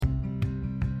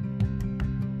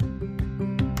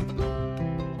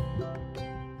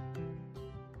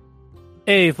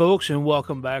Hey, folks, and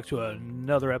welcome back to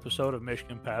another episode of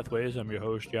Michigan Pathways. I'm your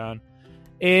host, John.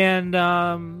 And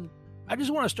I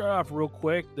just want to start off real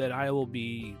quick that I will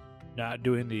be not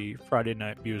doing the Friday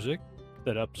night music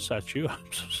that upsets you. I'm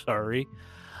so sorry.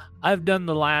 I've done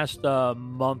the last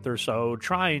month or so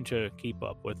trying to keep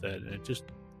up with it, and it just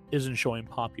isn't showing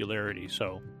popularity.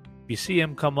 So if you see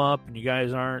him come up and you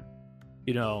guys aren't,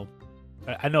 I know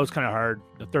it's kind of hard,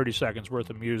 the 30 seconds worth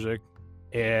of music.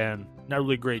 And not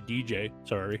really great DJ,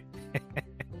 sorry.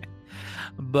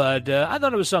 But I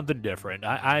thought it was something different.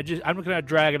 I'm not going to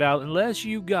drag it out unless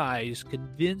you guys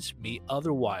convince me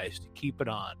otherwise to keep it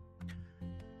on.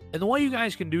 And the way you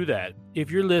guys can do that,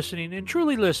 if you're listening and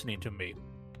truly listening to me,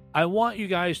 I want you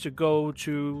guys to go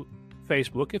to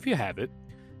Facebook, if you have it,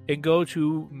 and go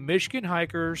to Michigan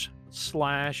Hikers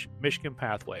 /Michigan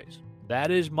Pathways. That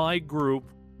is my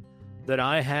group that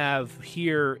I have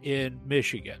here in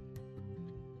Michigan.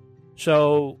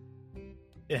 So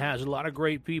it has a lot of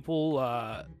great people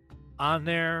on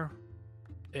there.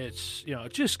 It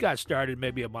just got started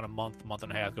maybe about a month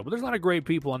and a half ago. But there's a lot of great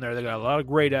people on there. They got a lot of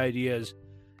great ideas.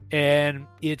 And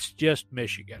it's just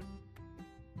Michigan.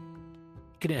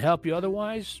 Can it help you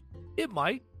otherwise? It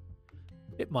might.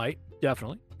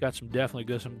 Definitely. Got some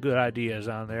good ideas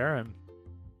on there. And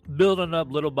building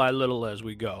up little by little as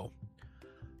we go.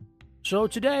 So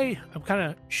today, I'm kind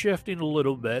of shifting a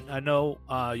little bit. I know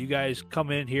you guys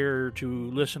come in here to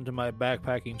listen to my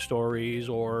backpacking stories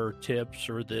or tips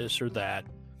or this or that.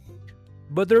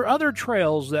 But there are other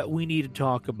trails that we need to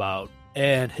talk about.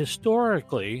 And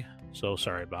historically, so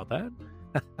sorry about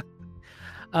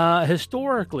that.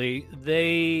 Historically,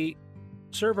 they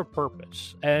serve a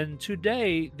purpose. And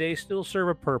today, they still serve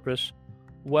a purpose,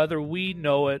 whether we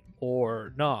know it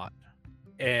or not.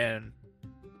 And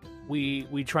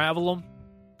we travel them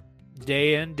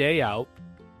day in, day out.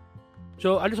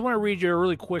 So I just want to read you a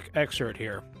really quick excerpt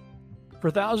here. For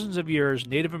thousands of years,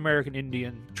 Native American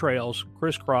Indian trails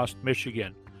crisscrossed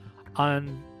Michigan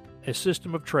on a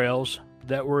system of trails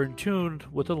that were in tune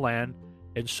with the land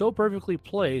and so perfectly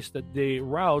placed that the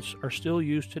routes are still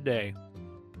used today.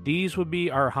 These would be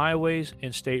our highways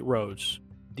and state roads.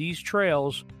 These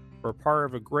trails were part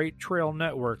of a great trail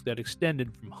network that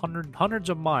extended from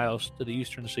hundreds of miles to the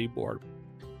eastern seaboard.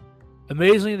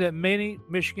 Amazingly, that many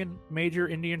Michigan major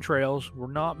Indian trails were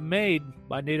not made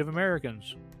by Native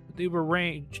Americans. They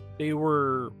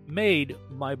were made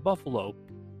by buffalo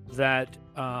that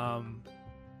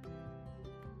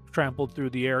trampled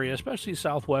through the area, especially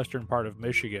southwestern part of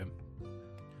Michigan.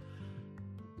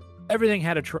 Everything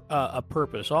had a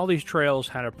purpose. All these trails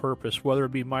had a purpose, whether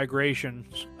it be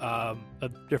migrations of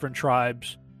different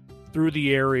tribes through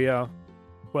the area,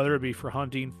 whether it be for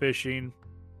hunting, fishing,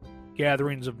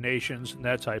 gatherings of nations, and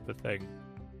that type of thing.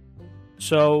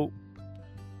 So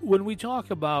when we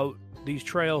talk about these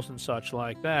trails and such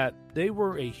like that, they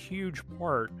were a huge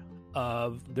part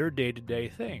of their day-to-day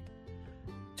thing.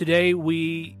 Today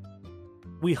we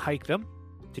hike them.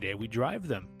 Today we drive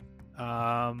them.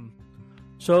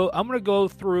 So I'm going to go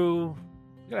through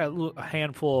a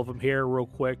handful of them here real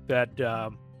quick that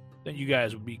you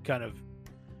guys would be kind of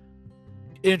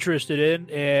interested in,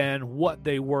 and what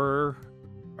they were,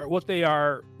 or what they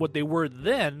were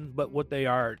then, but what they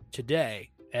are today.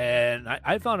 And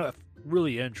I found it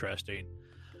really interesting.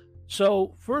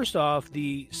 So first off,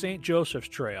 the St. Joseph's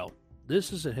Trail.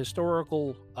 This is a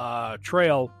historical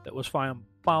trail that was found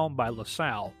by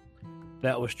LaSalle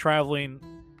that was traveling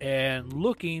and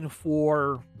looking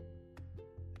for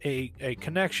a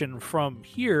connection from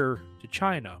here to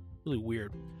China. Really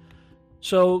weird.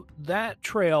 So that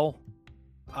trail,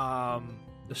 the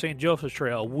St. Joseph's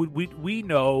Trail, we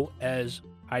know as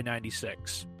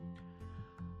I-96.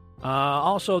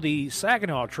 Also, the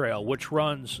Saginaw Trail, which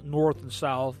runs north and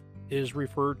south, is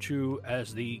referred to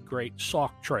as the Great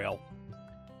Sauk Trail.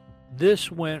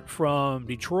 This went from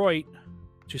Detroit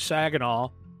to Saginaw,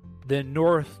 then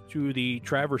north to the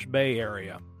Traverse Bay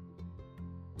area.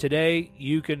 Today,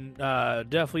 you can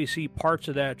definitely see parts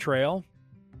of that trail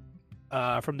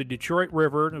from the Detroit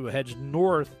River. It heads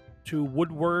north to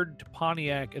Woodward to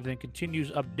Pontiac, and then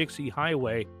continues up Dixie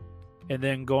Highway, and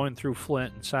then going through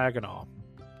Flint and Saginaw.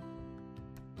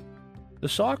 The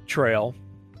Sauk Trail,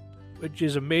 which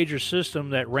is a major system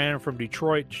that ran from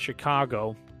Detroit to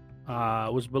Chicago,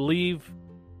 was believed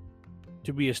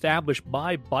to be established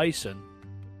by bison,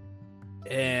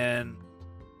 and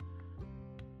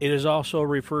it is also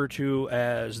referred to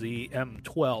as the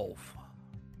M12.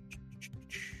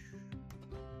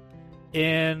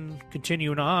 And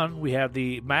continuing on, we have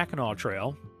the Mackinac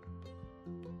Trail,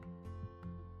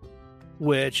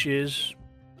 which is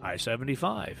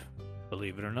I-75,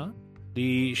 believe it or not.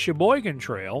 The Sheboygan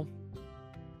Trail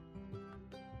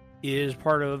is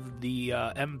part of the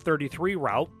M33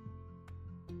 route.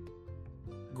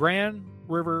 Grand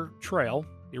River Trail,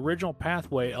 the original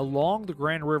pathway along the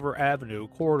Grand River Avenue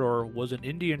corridor, was an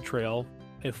Indian trail.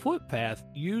 A footpath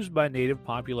used by native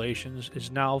populations is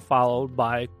now followed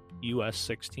by US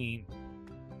 16.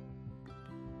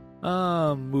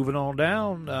 Moving on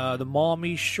down, the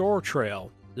Maumee Shore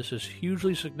Trail. This is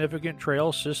hugely significant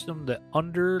trail system that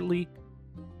underly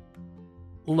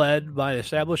led by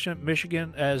establishment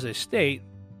Michigan as a state,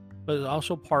 but is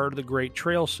also part of the Great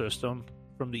Trail System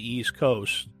from the East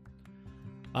Coast.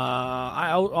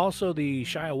 Also, the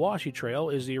Shiawassee Trail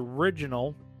is the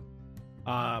original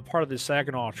part of the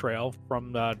Saginaw Trail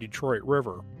from the Detroit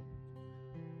River.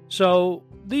 So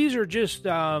these are just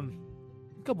a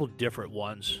couple different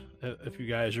ones if you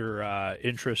guys are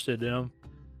interested in them.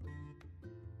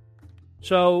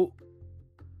 So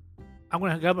I'm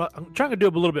trying to do a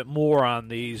little bit more on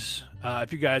these.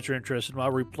 If you guys are interested,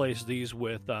 I'll replace these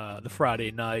with the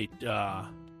Friday night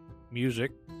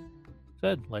music.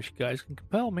 Unless you guys can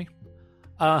compel me.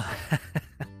 I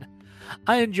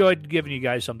enjoyed giving you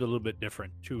guys something a little bit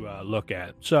different to look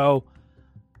at. So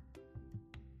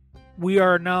we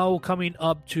are now coming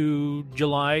up to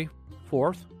July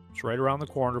 4th. It's right around the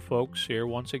corner, folks, here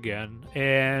once again.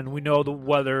 And we know the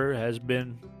weather has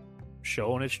been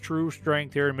showing its true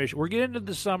strength here in Michigan. We're getting into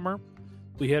the summer.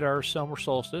 We hit our summer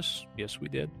solstice. Yes, we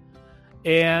did.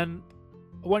 And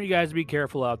I want you guys to be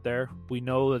careful out there. We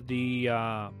know that the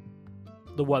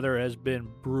weather has been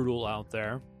brutal out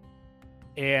there,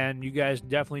 and you guys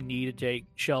definitely need to take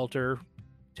shelter.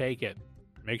 Take it.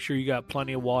 Make sure you got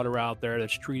plenty of water out there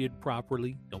that's treated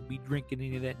properly. Don't be drinking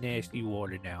any of that nasty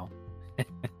water now.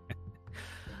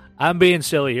 I'm being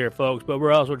silly here, folks, but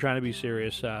we're also trying to be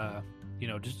serious.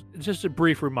 Just a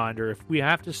brief reminder. If we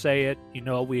have to say it,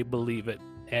 we believe it,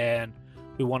 and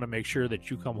we want to make sure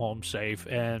that you come home safe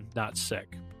and not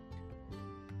sick.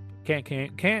 Can't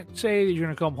say that you're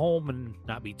going to come home and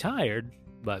not be tired,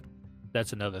 but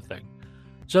that's another thing.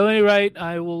 So, at any rate,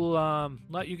 I will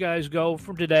let you guys go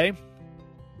from today,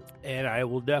 and I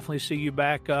will definitely see you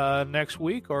back next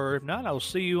week, or if not, I'll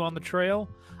see you on the trail.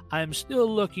 I'm still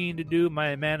looking to do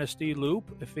my Manistee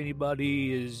Loop. If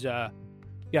anybody is got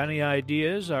any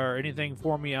ideas or anything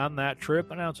for me on that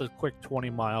trip, I know it's a quick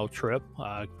 20-mile trip.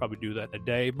 I could probably do that in a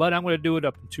day, but I'm going to do it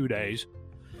up in 2 days.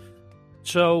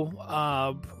 So,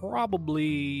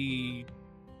 probably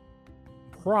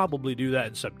do that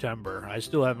in September. I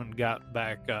still haven't got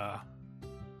back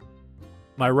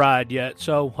my ride yet,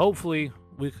 so hopefully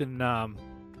we can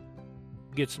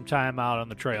get some time out on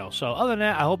the trail. So, other than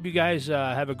that, I hope you guys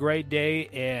have a great day,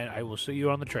 and I will see you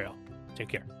on the trail. Take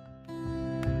care.